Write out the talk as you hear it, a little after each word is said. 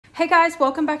Hey guys,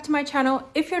 welcome back to my channel.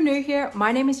 If you're new here,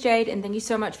 my name is Jade and thank you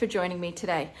so much for joining me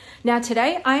today. Now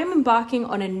today I am embarking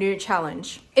on a new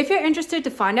challenge. If you're interested to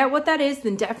find out what that is,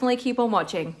 then definitely keep on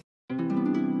watching.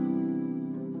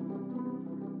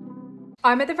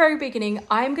 I'm at the very beginning.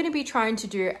 I'm going to be trying to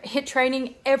do HIIT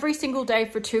training every single day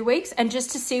for 2 weeks and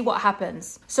just to see what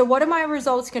happens. So what are my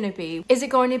results going to be? Is it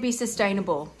going to be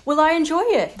sustainable? Will I enjoy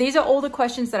it? These are all the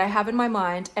questions that I have in my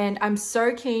mind and I'm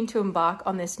so keen to embark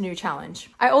on this new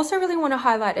challenge. I also really want to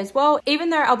highlight as well,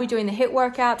 even though I'll be doing the HIIT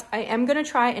workouts, I am going to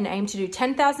try and aim to do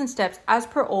 10,000 steps as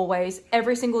per always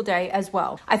every single day as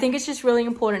well. I think it's just really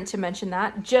important to mention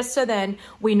that just so then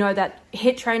we know that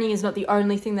HIIT training is not the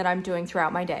only thing that I'm doing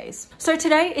throughout my days. So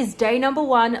today is day number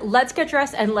 1. Let's get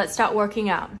dressed and let's start working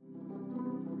out.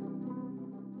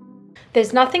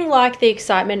 There's nothing like the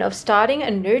excitement of starting a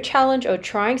new challenge or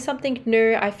trying something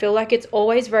new. I feel like it's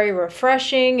always very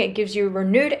refreshing. It gives you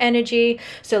renewed energy.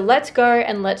 So let's go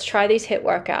and let's try these HIIT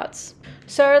workouts.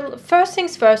 So first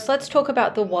things first, let's talk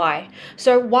about the why.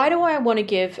 So why do I want to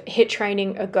give HIIT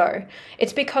training a go?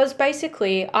 It's because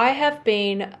basically I have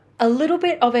been a little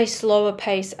bit of a slower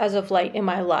pace as of late in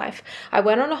my life. I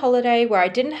went on a holiday where I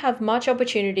didn't have much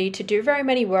opportunity to do very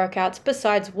many workouts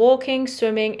besides walking,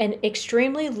 swimming, and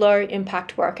extremely low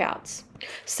impact workouts.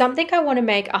 Something I want to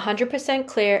make 100%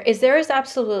 clear is there is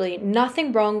absolutely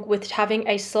nothing wrong with having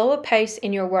a slower pace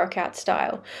in your workout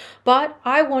style, but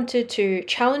I wanted to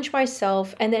challenge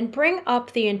myself and then bring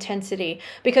up the intensity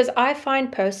because I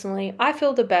find personally I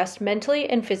feel the best mentally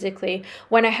and physically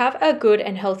when I have a good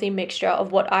and healthy mixture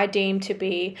of what I deem to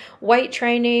be weight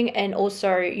training and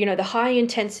also, the high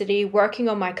intensity working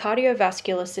on my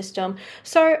cardiovascular system.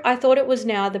 So I thought it was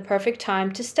now the perfect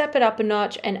time to step it up a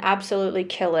notch and absolutely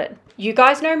kill it. You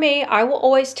guys know me, I will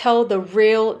always tell the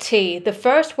real tea. The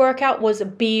first workout was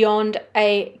beyond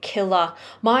a killer.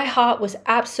 My heart was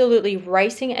absolutely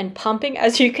racing and pumping,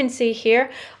 as you can see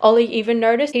here. Ollie even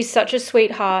noticed. He's such a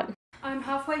sweetheart. I'm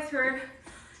halfway through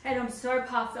and I'm so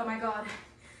puffed, oh my God.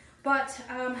 But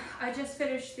I just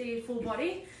finished the full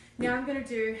body. Now I'm gonna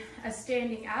do a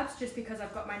standing abs just because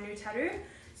I've got my new tattoo.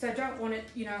 So I don't want it,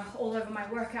 all over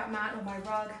my workout mat or my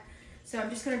rug. So I'm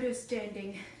just gonna do a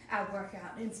standing ab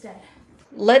workout instead.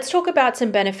 Let's talk about some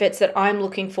benefits that I'm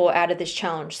looking for out of this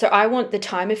challenge. So I want the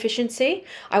time efficiency.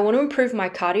 I want to improve my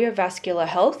cardiovascular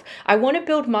health. I want to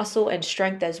build muscle and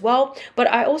strength as well,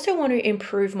 but I also want to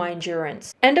improve my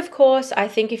endurance. And of course, I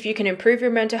think if you can improve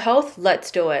your mental health,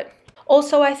 let's do it.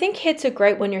 Also, I think HIITs are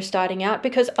great when you're starting out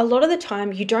because a lot of the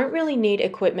time you don't really need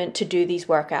equipment to do these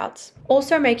workouts.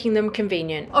 Also making them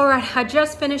convenient. All right, I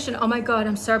just finished and oh my God,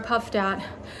 I'm so puffed out.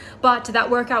 But that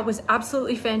workout was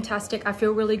absolutely fantastic. I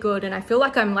feel really good and I feel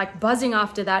like I'm like buzzing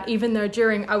after that, even though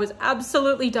during I was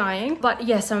absolutely dying. But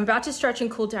yes, I'm about to stretch and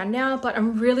cool down now, but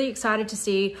I'm really excited to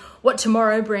see what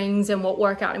tomorrow brings and what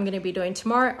workout I'm gonna be doing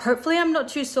tomorrow. Hopefully I'm not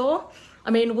too sore. I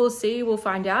mean, we'll see, we'll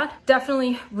find out.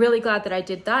 Definitely really glad that I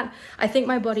did that. I think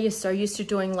my body is so used to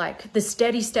doing like the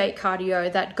steady state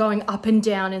cardio, that going up and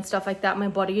down and stuff like that. My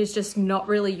body is just not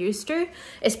really used to,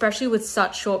 especially with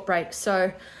such short breaks.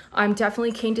 So I'm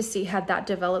definitely keen to see how that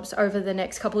develops over the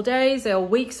next couple days or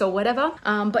weeks or whatever.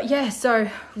 But yeah, so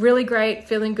really great,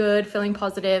 feeling good, feeling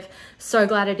positive. So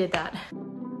glad I did that.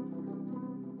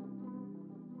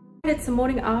 It's the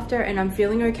morning after and I'm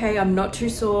feeling okay. I'm not too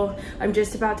sore. I'm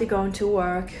just about to go into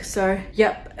work. So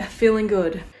yep, feeling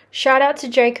good. Shout out to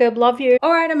Jacob, love you.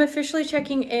 All right, I'm officially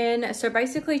checking in. So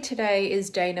basically today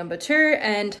is day number 2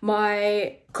 and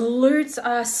my glutes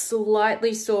are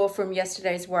slightly sore from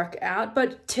yesterday's workout,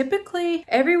 but typically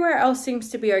everywhere else seems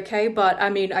to be okay. But I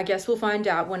mean, I guess we'll find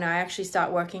out when I actually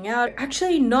start working out.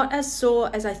 Actually not as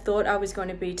sore as I thought I was going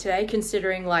to be today,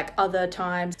 considering like other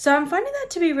times. So I'm finding that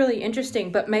to be really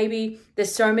interesting, but maybe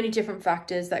there's so many different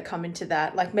factors that come into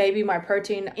that. Like maybe my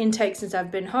protein intake since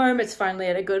I've been home, it's finally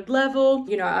at a good level.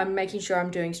 I'm making sure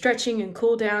I'm doing stretching and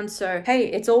cool down. So hey,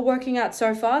 it's all working out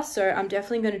so far. So I'm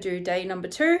definitely going to do day number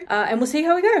 2 and we'll see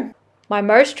how we go. My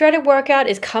most dreaded workout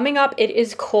is coming up. It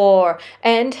is core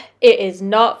and it is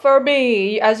not for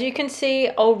me. As you can see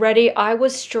already, I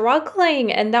was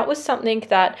struggling and that was something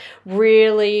that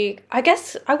really, I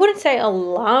guess I wouldn't say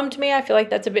alarmed me. I feel like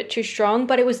that's a bit too strong,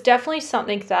 but it was definitely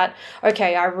something that,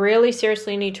 okay, I really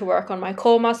seriously need to work on my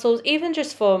core muscles, even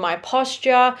just for my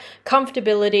posture,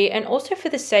 comfortability, and also for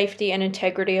the safety and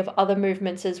integrity of other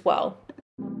movements as well.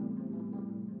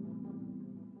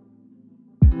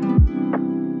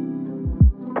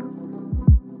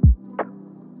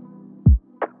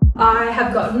 I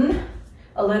have gotten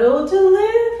a little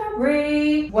delivery.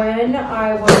 When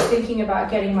I was thinking about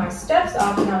getting my steps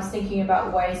up and I was thinking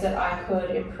about ways that I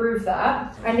could improve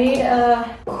that, I need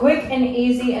a quick and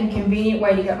easy and convenient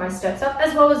way to get my steps up,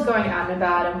 as well as going out and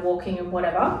about and walking and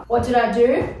whatever. What did I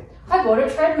do? I bought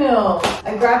a treadmill.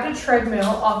 I grabbed a treadmill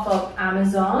off of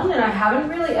Amazon, and I haven't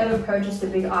really ever purchased a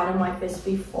big item like this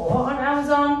before on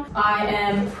Amazon. I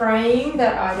am praying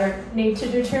that I don't need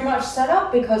to do too much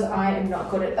setup because I am not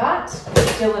good at that.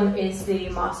 Dylan is the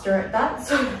master at that,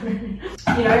 so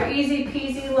you know, easy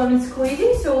peasy lemon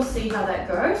squeezy, so we'll see how that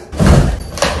goes.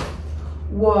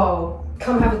 Whoa,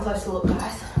 come have a closer look,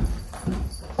 guys.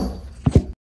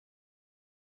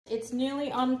 It's nearly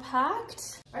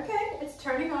unpacked. Okay, it's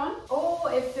turning on. Oh,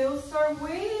 it feels so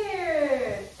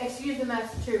weird. Excuse the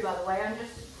mess too, by the way. I'm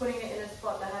just putting it in a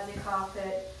spot that has a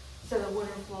carpet so the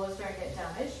wooden floors don't get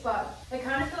damaged, but it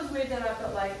kind of feels weird that I've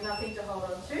got like nothing to hold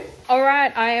on to. All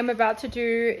right, I am about to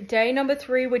do day number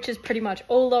 3, which is pretty much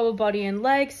all lower body and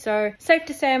legs. So safe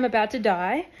to say I'm about to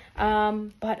die,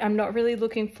 but I'm not really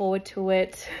looking forward to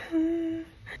it.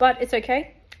 But it's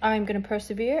okay. I'm gonna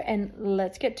persevere and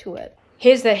let's get to it.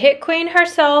 Here's the HIIT queen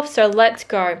herself, so let's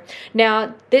go.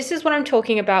 Now, this is what I'm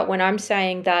talking about when I'm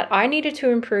saying that I needed to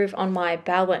improve on my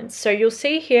balance. So you'll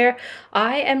see here,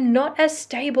 I am not as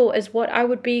stable as what I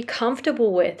would be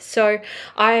comfortable with. So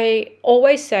I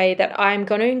always say that I'm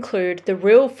going to include the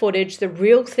real footage, the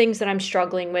real things that I'm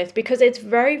struggling with, because it's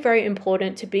very, very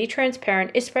important to be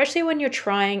transparent, especially when you're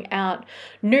trying out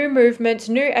new movements,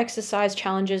 new exercise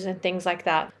challenges, and things like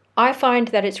that. I find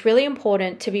that it's really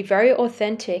important to be very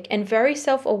authentic and very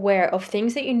self-aware of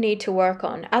things that you need to work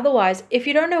on. Otherwise, if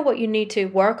you don't know what you need to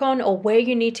work on or where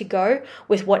you need to go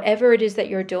with whatever it is that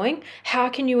you're doing, how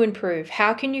can you improve?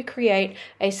 How can you create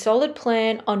a solid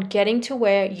plan on getting to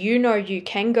where you know you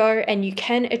can go and you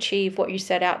can achieve what you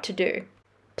set out to do?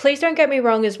 Please don't get me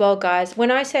wrong as well, guys. When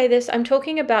I say this, I'm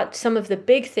talking about some of the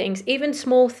big things, even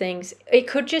small things. It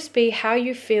could just be how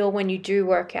you feel when you do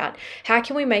work out. How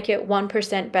can we make it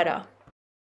 1% better?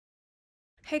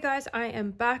 Hey guys, I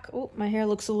am back. Oh, my hair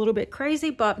looks a little bit crazy,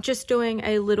 but just doing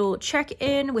a little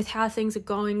check-in with how things are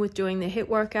going with doing the HIIT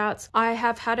workouts. I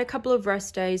have had a couple of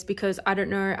rest days because I don't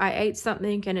know, I ate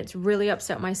something and it's really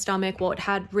upset my stomach. Well, it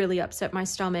had really upset my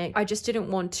stomach. I just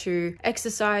didn't want to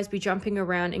exercise, be jumping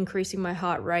around, increasing my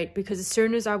heart rate, because as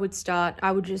soon as I would start,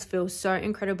 I would just feel so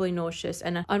incredibly nauseous.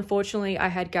 And unfortunately, I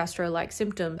had gastro-like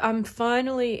symptoms. I'm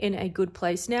finally in a good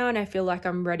place now, and I feel like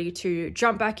I'm ready to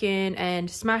jump back in and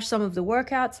smash some of the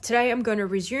workouts. Today I'm going to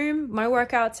resume my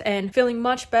workouts and feeling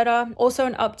much better. Also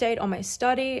an update on my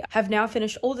study. Have now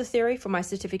finished all the theory for my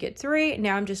certificate 3.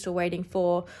 Now I'm just awaiting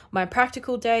for my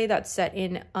practical day that's set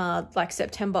in like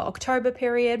September, October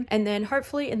period. And then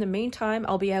hopefully in the meantime,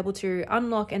 I'll be able to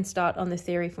unlock and start on the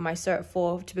theory for my Cert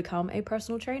 4 to become a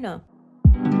personal trainer.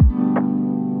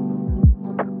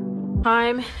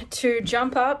 Time to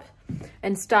jump up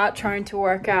and start trying to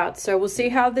work out. So we'll see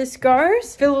how this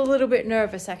goes. Feel a little bit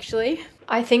nervous actually.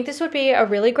 I think this would be a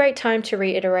really great time to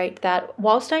reiterate that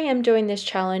whilst I am doing this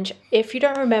challenge, if you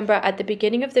don't remember at the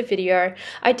beginning of the video,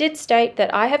 I did state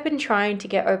that I have been trying to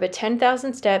get over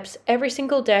 10,000 steps every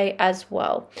single day as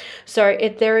well. So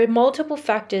if there are multiple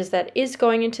factors that is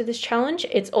going into this challenge,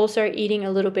 it's also eating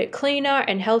a little bit cleaner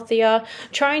and healthier,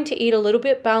 trying to eat a little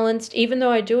bit balanced, even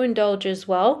though I do indulge as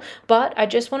well. But I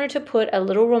just wanted to put a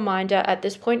little reminder at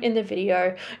this point in the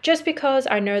video, just because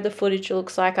I know the footage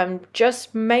looks like I'm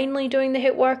just mainly doing the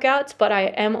HIIT workouts, but I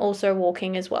am also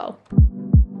walking as well.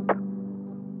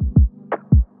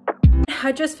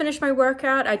 I just finished my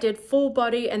workout. I did full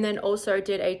body and then also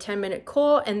did a 10-minute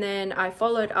core, and then I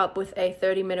followed up with a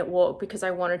 30-minute walk because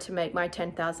I wanted to make my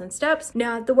 10,000 steps.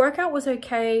 Now the workout was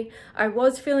okay. I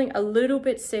was feeling a little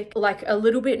bit sick, like a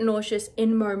little bit nauseous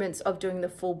in moments of doing the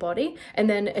full body, and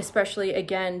then especially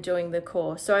again doing the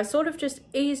core. So I sort of just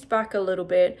eased back a little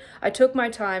bit. I took my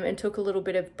time and took a little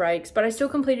bit of breaks, but I still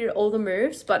completed all the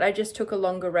moves, but I just took a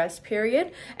longer rest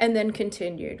period and then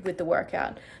continued with the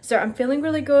workout. So I'm feeling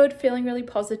really good, feeling really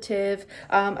positive.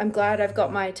 I'm glad I've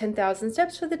got my 10,000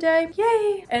 steps for the day.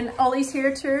 Yay! And Ollie's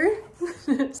here too.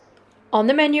 On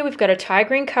the menu, we've got a Thai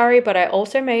green curry, but I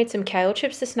also made some kale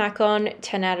chips to snack on.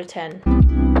 10 out of 10.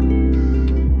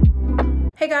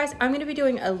 Hey guys, I'm going to be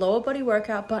doing a lower body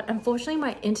workout, but unfortunately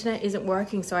my internet isn't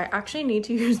working, so I actually need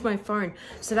to use my phone.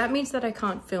 So that means that I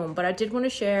can't film, but I did want to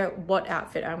share what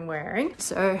outfit I'm wearing.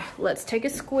 So let's take a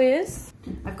squiz.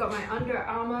 I've got my Under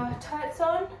Armour tights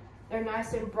on. They're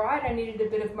nice and bright. I needed a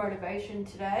bit of motivation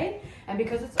today. And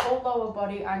because it's all lower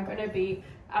body, I'm going to be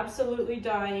absolutely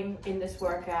dying in this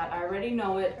workout. I already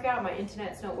know it. My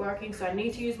internet's not working, so I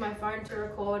need to use my phone to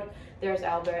record. There's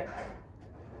Albert.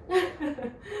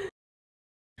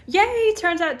 Yay,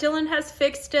 turns out Dylan has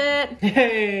fixed it.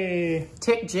 Hey,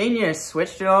 tech genius,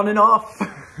 switched it on and off.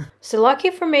 So lucky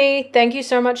for me, thank you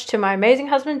so much to my amazing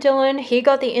husband Dylan. He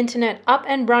got the internet up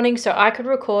and running so I could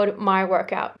record my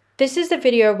workout. This is the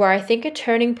video where I think a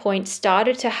turning point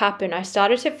started to happen. I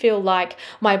started to feel like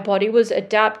my body was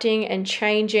adapting and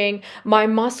changing. My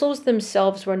muscles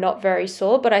themselves were not very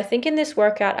sore, but I think in this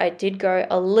workout I did go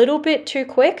a little bit too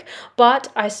quick, but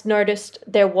I noticed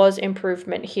there was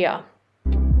improvement here.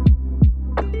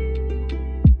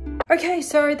 Okay,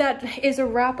 so that is a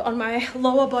wrap on my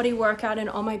lower body workout, and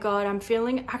oh my god, I'm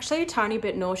feeling actually a tiny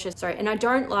bit nauseous. Sorry, and I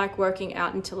don't like working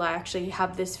out until I actually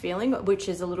have this feeling, which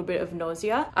is a little bit of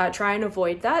nausea. I try and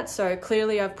avoid that, so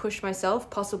clearly I've pushed myself,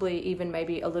 possibly even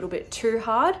maybe a little bit too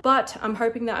hard, but I'm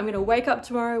hoping that I'm gonna wake up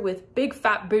tomorrow with big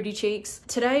fat booty cheeks.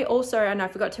 Today also, and I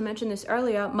forgot to mention this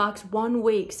earlier, marks 1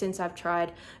 week since I've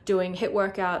tried doing HIIT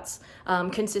workouts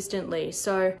consistently.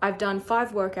 So I've done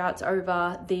 5 workouts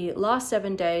over the last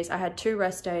 7 days. I had 2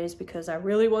 rest days because I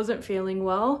really wasn't feeling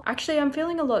well. Actually, I'm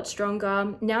feeling a lot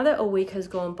stronger now that a week has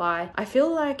gone by. I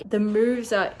feel like the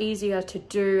moves are easier to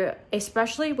do,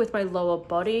 especially with my lower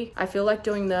body. I feel like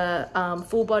doing the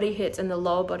full body hits and the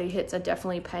lower body hits are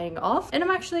definitely paying off, and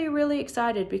I'm actually really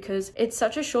excited because it's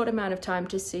such a short amount of time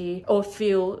to see or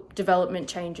feel development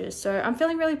changes. So I'm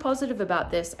feeling really positive about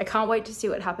this. I can't wait to see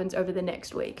what happens over the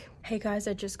next week. Hey guys,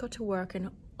 I just got to work and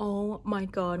oh my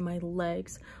god, my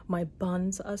legs, my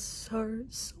buns are so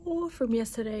sore from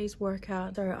yesterday's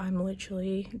workout. So I'm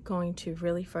literally going to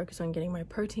really focus on getting my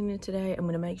protein in today. I'm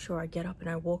going to make sure I get up and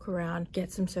I walk around,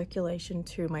 get some circulation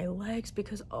to my legs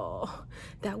because oh,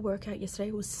 that workout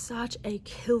yesterday was such a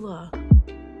killer.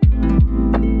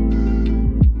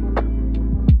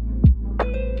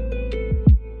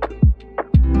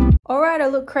 Alright, I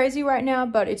look crazy right now,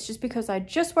 but it's just because I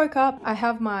just woke up. I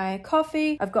have my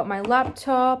coffee, I've got my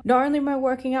laptop. Not only am I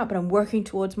working out, but I'm working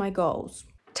towards my goals.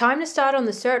 Time to start on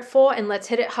the Cert 4 and let's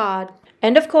hit it hard.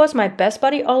 And of course, my best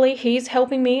buddy Ollie, he's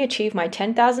helping me achieve my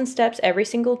 10,000 steps every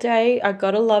single day. I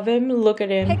gotta love him. Look at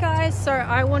him. Hey guys, so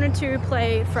I wanted to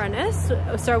play tennis.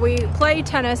 So we play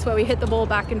tennis where we hit the ball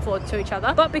back and forth to each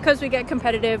other. But because we get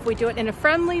competitive, we do it in a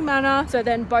friendly manner. So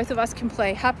then both of us can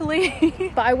play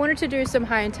happily. But I wanted to do some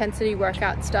high intensity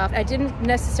workout stuff. I didn't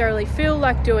necessarily feel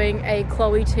like doing a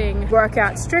Chloe Ting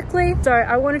workout strictly. So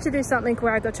I wanted to do something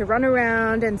where I got to run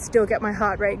around and still get my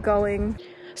heart rate going.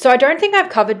 So I don't think I've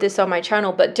covered this on my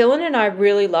channel, but Dylan and I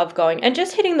really love going and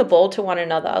just hitting the ball to one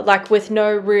another, like with no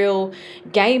real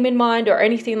game in mind or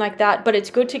anything like that. But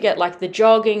it's good to get like the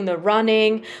jogging, the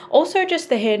running, also just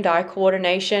the hand-eye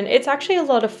coordination. It's actually a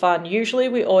lot of fun. Usually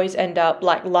we always end up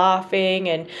like laughing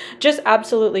and just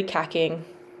absolutely cacking.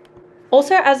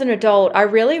 Also, as an adult, I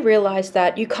really realized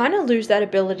that you kind of lose that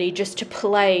ability just to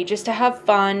play, just to have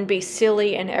fun, be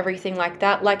silly and everything like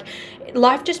that. Like,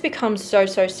 life just becomes so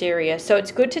serious. So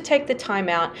it's good to take the time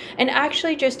out and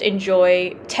actually just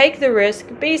enjoy, take the risk,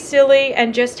 be silly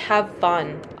and just have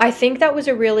fun. I think that was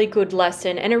a really good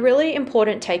lesson and a really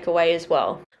important takeaway as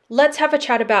well. Let's have a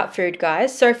chat about food,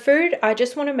 guys. So food, I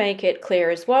just want to make it clear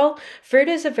as well. Food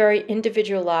is a very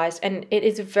individualized and it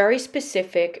is very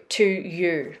specific to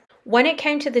you. When it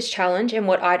came to this challenge and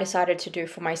what I decided to do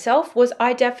for myself was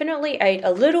I definitely ate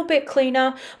a little bit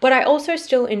cleaner, but I also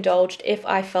still indulged if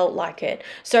I felt like it.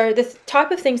 So the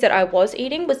type of things that I was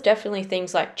eating was definitely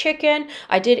things like chicken.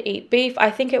 I did eat beef.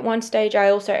 I think at one stage I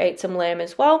also ate some lamb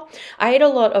as well. I ate a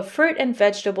lot of fruit and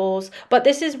vegetables, but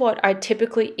this is what I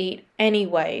typically eat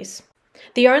anyways.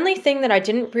 The only thing that I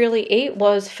didn't really eat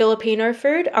was Filipino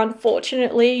food.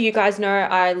 Unfortunately, you guys know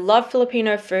I love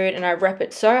Filipino food and I rep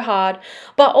it so hard,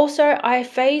 but also I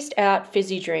phased out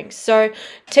fizzy drinks. So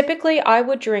typically I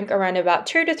would drink around about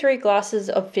 2 to 3 glasses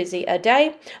of fizzy a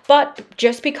day, but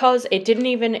just because it didn't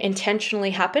even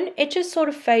intentionally happen, it just sort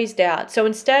of phased out. So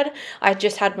instead, I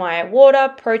just had my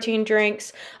water, protein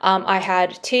drinks, I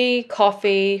had tea,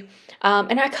 coffee,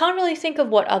 and I can't really think of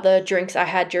what other drinks I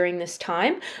had during this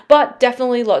time, but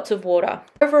definitely lots of water.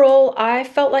 Overall, I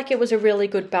felt like it was a really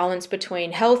good balance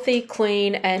between healthy,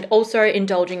 clean, and also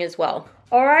indulging as well.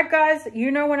 Alright guys,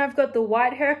 you know when I've got the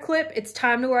white hair clip, it's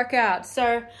time to work out.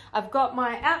 So I've got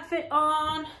my outfit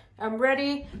on, I'm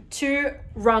ready to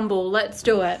rumble. Let's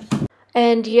do it.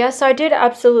 And yes, I did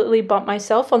absolutely bump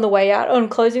myself on the way out on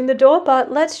closing the door, but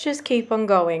let's just keep on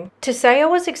going. To say I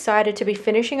was excited to be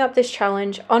finishing up this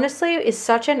challenge, honestly, is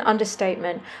such an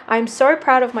understatement. I'm so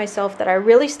proud of myself that I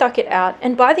really stuck it out,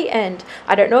 and by the end,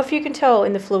 I don't know if you can tell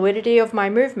in the fluidity of my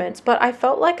movements, but I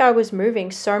felt like I was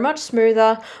moving so much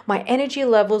smoother, my energy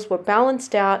levels were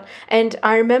balanced out, and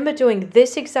I remember doing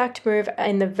this exact move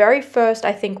in the very first,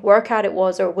 I think, workout it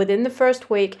was, or within the first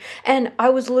week, and I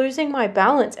was losing my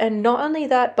balance, and not only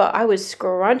that, but I was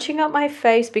scrunching up my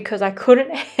face because I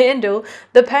couldn't handle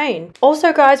the pain.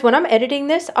 Also, guys, when I'm editing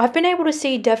this, I've been able to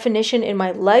see definition in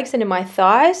my legs and in my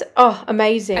thighs. Oh,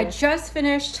 amazing. I just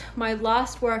finished my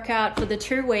last workout for the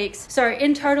 2 weeks. So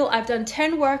in total, I've done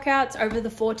 10 workouts over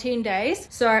the 14 days.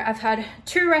 So I've had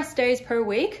 2 rest days per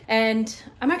week, and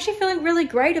I'm actually feeling really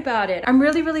great about it. I'm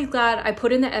really, really glad I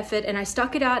put in the effort and I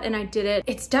stuck it out and I did it.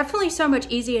 It's definitely so much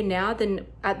easier now than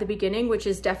at the beginning, which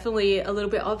is definitely a little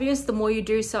bit obvious. The more you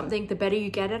do something, the better you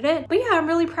get at it. But yeah, I'm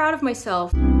really proud of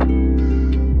myself.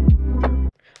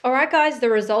 Alright guys, the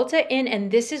results are in, and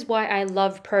this is why I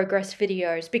love progress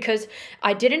videos, because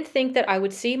I didn't think that I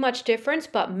would see much difference,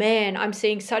 but man, I'm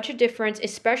seeing such a difference,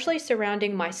 especially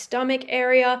surrounding my stomach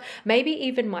area, maybe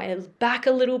even my back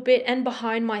a little bit, and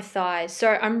behind my thighs.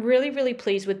 So I'm really, really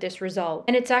pleased with this result,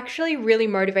 and it's actually really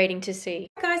motivating to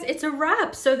see. Guys, it's a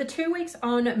wrap. So the 2 weeks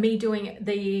on me doing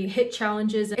the HIIT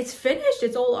challenges, it's finished,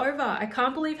 it's all over. I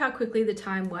can't believe how quickly the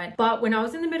time went, but when I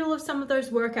was in the middle of some of those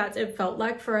workouts, it felt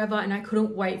like forever, and I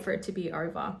couldn't wait for it to be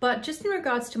over. But just in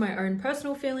regards to my own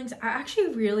personal feelings, I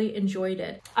actually really enjoyed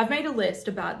it. I've made a list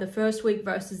about the first week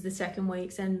versus the second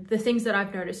weeks and the things that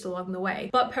I've noticed along the way.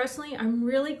 But personally, I'm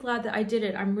really glad that I did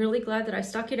it. I'm really glad that I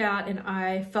stuck it out and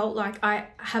I felt like I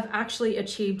have actually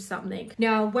achieved something.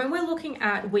 Now, when we're looking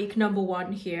at week number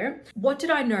 1 here, what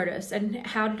did I notice and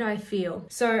how did I feel?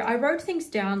 So I wrote things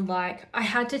down like I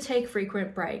had to take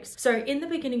frequent breaks. So in the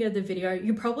beginning of the video,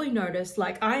 you probably noticed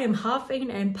like I am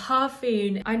huffing and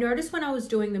puffing. I noticed when I was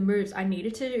doing the moves, I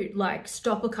needed to like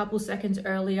stop a couple seconds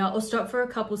earlier or stop for a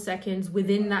couple seconds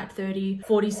within that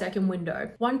 30-40 second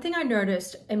window. One thing I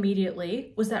noticed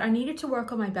immediately was that I needed to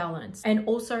work on my balance. And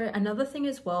also another thing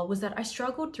as well was that I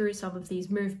struggled through some of these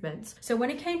movements. So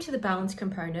when it came to the balance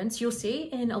components, you'll see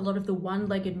in a lot of the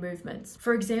one-legged movements.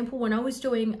 For example, when I was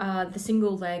doing the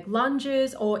single leg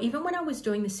lunges, or even when I was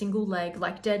doing the single leg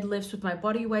like deadlifts with my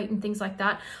body weight and things like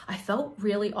that, I felt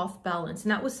really off balance.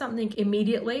 And that was something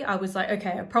immediately I was like,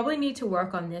 okay, I probably need to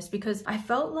work on this because I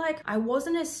felt like I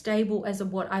wasn't as stable as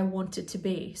what I wanted to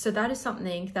be. So that is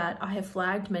something that I have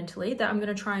flagged mentally that I'm going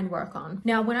to try and work on.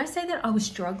 Now, when I say that I was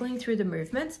struggling through the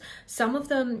movements, some of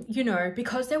them, you know,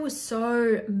 because there was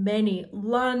so many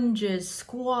lunges,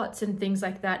 squats and things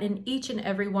like that in each and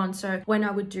every one. So when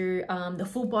I would do the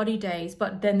full body days,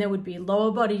 but then there would be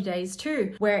lower body days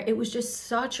too, where it was just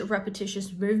such a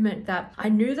repetitious movement that I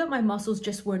knew that my muscles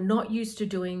just were not used to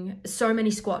doing so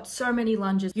many squats, so many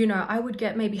lunges. You know, I would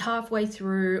get maybe halfway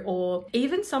through or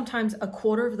even sometimes a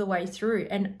quarter of the way through,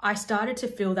 and I started to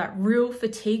feel that real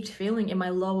fatigued feeling in my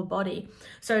lower body.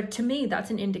 So to me,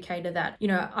 that's an indicator that, you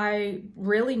know, I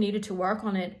really needed to work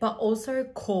on it. But also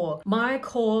core. My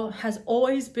core has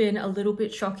always been a little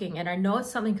bit shocking, and I know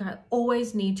it's something I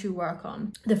always need to work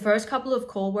on. The first couple of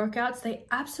core workouts, they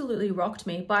absolutely rocked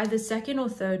me. By the second or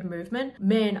third movement,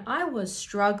 man, I was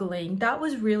struggling. That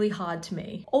was really hard to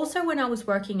me. Also, when I was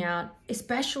working out,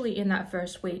 especially in that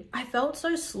first week, I felt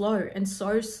so slow and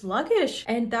so sluggish,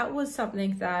 and that was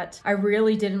something that I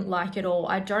really didn't like at all.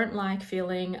 I don't like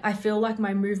feeling, I feel like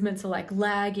my movements are like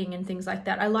lagging and things like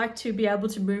that. I like to be able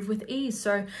to move with ease.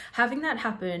 So having that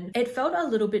happen, it felt a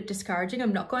little bit discouraging,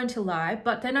 I'm not going to lie,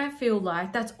 but then I feel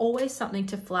like that's always something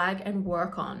to flag and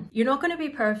work on. You're not going to be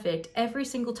perfect every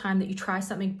single time that you try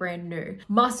something brand new.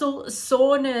 Muscle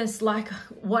soreness, like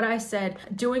what I said,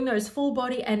 doing those full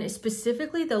body and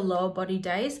specifically the lower body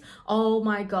days, oh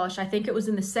my gosh, I think it was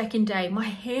in the second day, my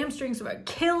hamstrings were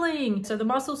killing. So the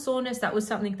muscle soreness, that was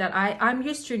something that I'm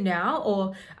used to now,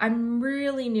 or I'm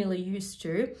really nearly used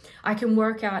to. I can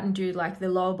work out and do like the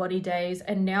lower body days,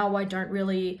 and now I don't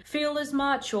really feel as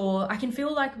much, or I can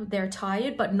feel like they're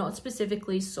tired but not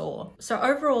specifically sore. So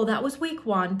overall, that was week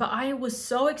 1, but I was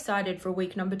so excited for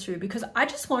week number 2 because I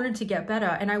just wanted to get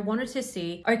better, and I wanted to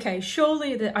see, okay,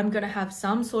 surely that I'm gonna have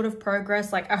some sort of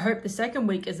progress. Like I hope the second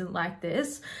week isn't like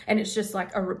this and it's just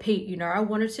like a repeat, you know. I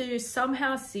wanted to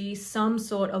somehow see some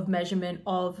sort of measurement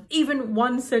of even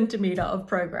 1 centimeter of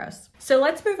progress. So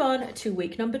let's move on to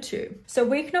week number 2. So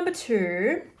week number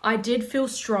 2, I did feel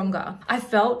stronger. I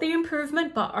felt the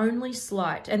improvement, but only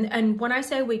slight. And when I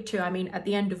say week 2, I mean at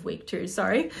the end of week 2,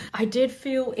 sorry. I did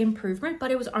feel improvement,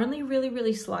 but it was only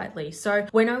really slightly. So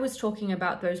when I was talking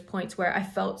about those points where I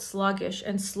felt sluggish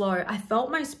and slow, I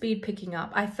felt my speed picking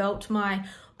up. I felt my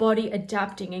body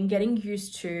adapting and getting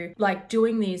used to like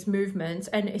doing these movements,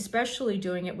 and especially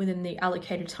doing it within the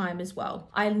allocated time as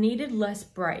well. I needed less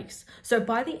breaks. So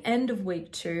by the end of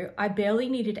week 2, I barely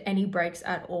needed any breaks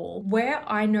at all. Where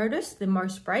I noticed the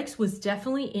most breaks was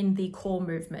definitely in the core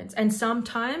movements, and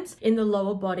sometimes in the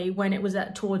lower body when it was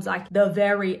towards like the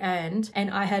very end,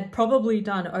 and I had probably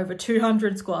done over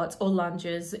 200 squats or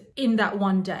lunges in that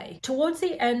one day. Towards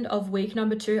the end of week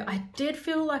number 2, I did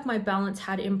feel like my balance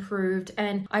had improved,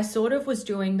 and I sort of was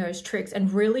doing those tricks and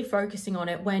really focusing on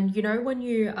it when, you know, when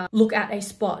you look at a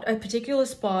spot, a particular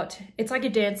spot, it's like a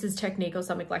dancer's technique or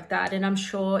something like that. And I'm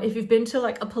sure if you've been to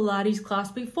like a Pilates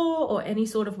class before or any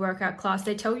sort of workout class,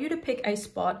 they tell you to pick a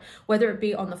spot, whether it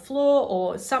be on the floor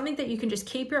or something that you can just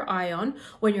keep your eye on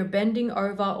when you're bending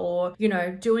over or, you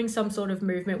know, doing some sort of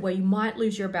movement where you might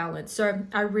lose your balance. So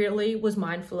I really was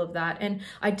mindful of that. And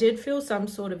I did feel some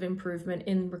sort of improvement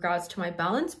in regards to my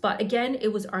balance, but again,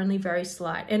 it was only very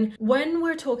slight. And when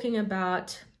we're talking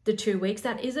about the 2 weeks,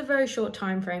 that is a very short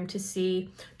time frame to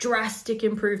see drastic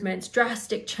improvements,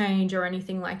 drastic change or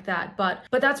anything like that. But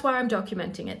that's why I'm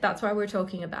documenting it. That's why we're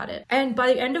talking about it. And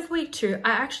by the end of week 2,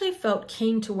 I actually felt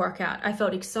keen to work out. I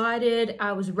felt excited.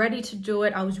 I was ready to do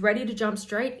it. I was ready to jump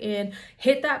straight in,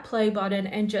 hit that play button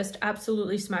and just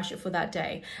absolutely smash it for that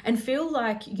day. And feel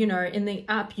like, you know, in the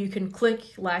app you can click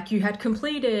like you had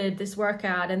completed this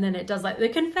workout, and then it does like the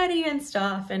confetti and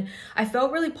stuff. And I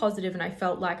felt really positive, and I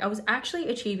felt like I was actually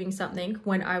achieving something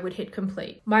when I would hit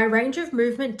complete. My range of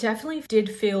movement definitely did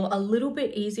feel a little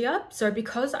bit easier. So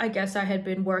because I guess I had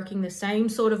been working the same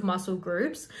sort of muscle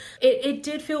groups, it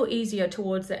did feel easier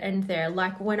towards the end there.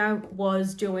 Like when I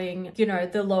was doing, you know,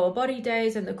 the lower body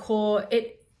days and the core,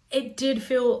 it did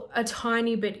feel a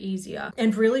tiny bit easier,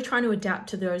 and really trying to adapt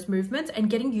to those movements and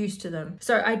getting used to them.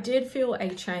 So I did feel a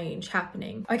change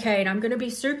happening. Okay, and I'm going to be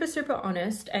super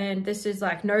honest, and this is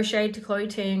like no shade to Chloe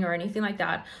Ting or anything like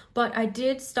that, but I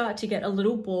did start to get a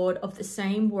little bored of the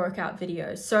same workout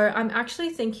videos. So I'm actually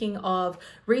thinking of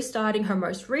restarting her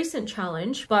most recent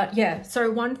challenge. But yeah,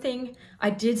 so one thing, I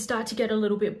did start to get a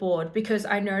little bit bored because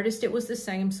I noticed it was the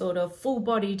same sort of full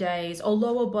body days or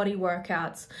lower body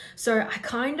workouts. So I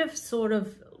kind of sort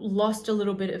of lost a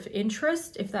little bit of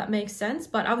interest, if that makes sense.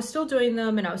 But I was still doing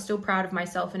them and I was still proud of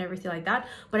myself and everything like that,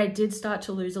 but I did start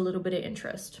to lose a little bit of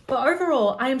interest. But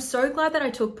overall, I am so glad that I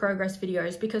took progress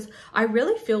videos, because I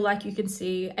really feel like you can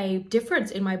see a difference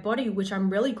in my body, which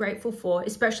I'm really grateful for,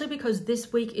 especially because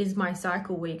this week is my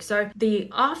cycle week. So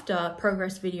the after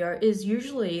progress video is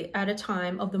usually at a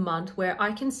time of the month where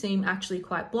I can seem actually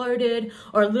quite bloated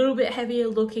or a little bit heavier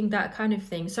looking, that kind of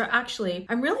thing. So actually,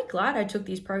 I'm really glad I took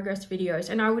these progress videos,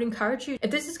 and I would encourage you,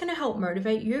 if this is going to help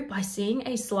motivate you by seeing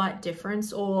a slight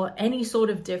difference or any sort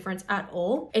of difference at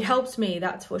all, it helps me,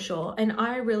 that's for sure. And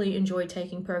I really enjoy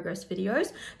taking progress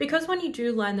videos, because when you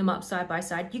do line them up side by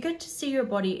side, you get to see your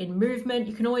body in movement.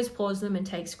 You can always pause them and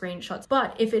take screenshots.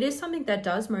 But if it is something that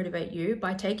does motivate you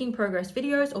by taking progress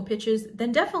videos or pictures,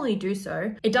 then definitely do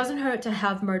so. It doesn't hurt to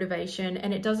have motivation,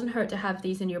 and it doesn't hurt to have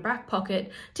these in your back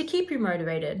pocket to keep you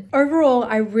motivated. Overall,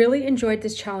 I really enjoyed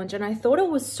this challenge, and I thought it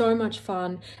was so much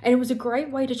fun. And it was a great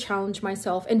way to challenge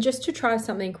myself and just to try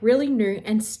something really new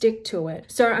and stick to it.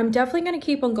 So I'm definitely going to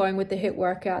keep on going with the HIIT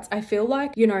workouts. I feel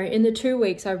like, you know, in the 2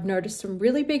 weeks, I've noticed some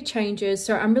really big changes.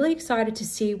 So I'm really excited to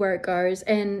see where it goes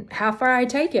and how far I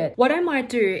take it. What I might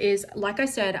do is, like I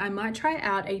said, I might try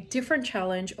out a different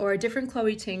challenge or a different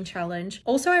Chloe Ting challenge.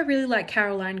 Also, I really like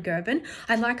Caroline Gerben.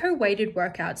 I like her weighted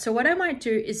workouts. So what I might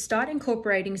do is start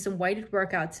incorporating some weighted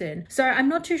workouts in. So I'm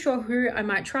not too sure who I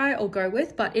might try or go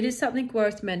with, but it is something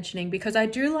worth mentioning, because I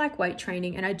do like weight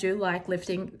training and I do like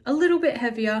lifting a little bit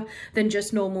heavier than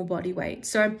just normal body weight.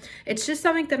 So it's just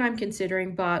something that I'm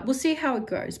considering, but we'll see how it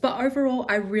goes. But overall,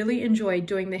 I really enjoyed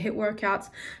doing the HIIT workouts.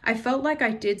 I felt like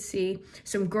I did see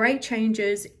some great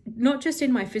changes, not just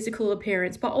in my physical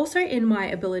appearance, but also in my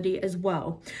ability as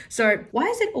well. So why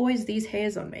is it always these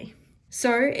hairs on me?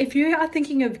 So if you are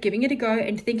thinking of giving it a go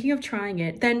and thinking of trying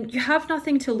it, then you have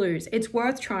nothing to lose. It's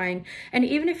worth trying. And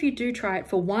even if you do try it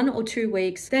for 1 or 2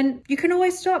 weeks, then you can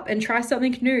always stop and try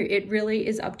something new. It really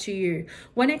is up to you.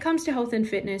 When it comes to health and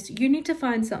fitness, you need to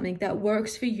find something that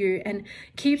works for you and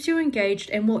keeps you engaged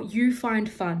and what you find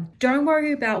fun. Don't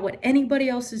worry about what anybody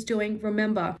else is doing.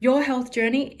 Remember, your health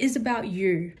journey is about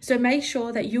you. So make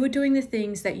sure that you are doing the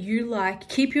things that you like,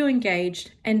 keep you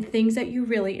engaged, and things that you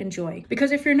really enjoy.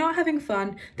 Because if you're not having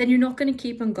fun, then you're not going to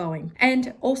keep on going.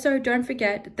 And also don't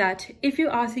forget that if you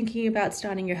are thinking about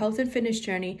starting your health and fitness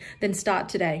journey, then start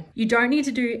today. You don't need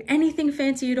to do anything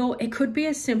fancy at all. It could be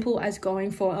as simple as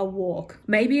going for a walk.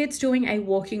 Maybe it's doing a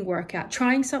walking workout,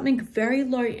 trying something very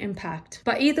low impact.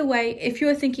 But either way, if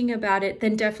you're thinking about it,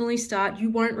 then definitely start. You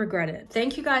won't regret it.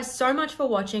 Thank you guys so much for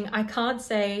watching. I can't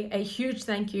say a huge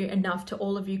thank you enough to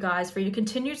all of you guys for your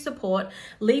continued support.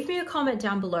 Leave me a comment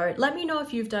down below. Let me know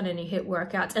if you've done any HIIT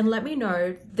workouts and let me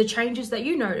know the changes that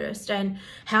you noticed and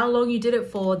how long you did it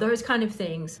for, those kind of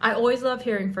things. I always love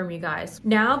hearing from you guys.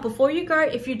 Now, before you go,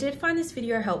 if you did find this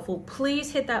video helpful,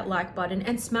 please hit that like button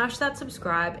and smash that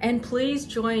subscribe, and please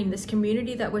join this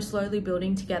community that we're slowly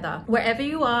building together. Wherever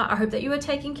you are, I hope that you are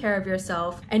taking care of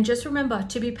yourself, and just remember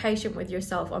to be patient with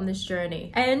yourself on this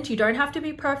journey. And you don't have to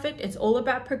be perfect. It's all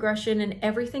about progression and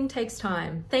everything takes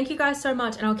time. Thank you guys so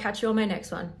much, and I'll catch you on my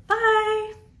next one. Bye.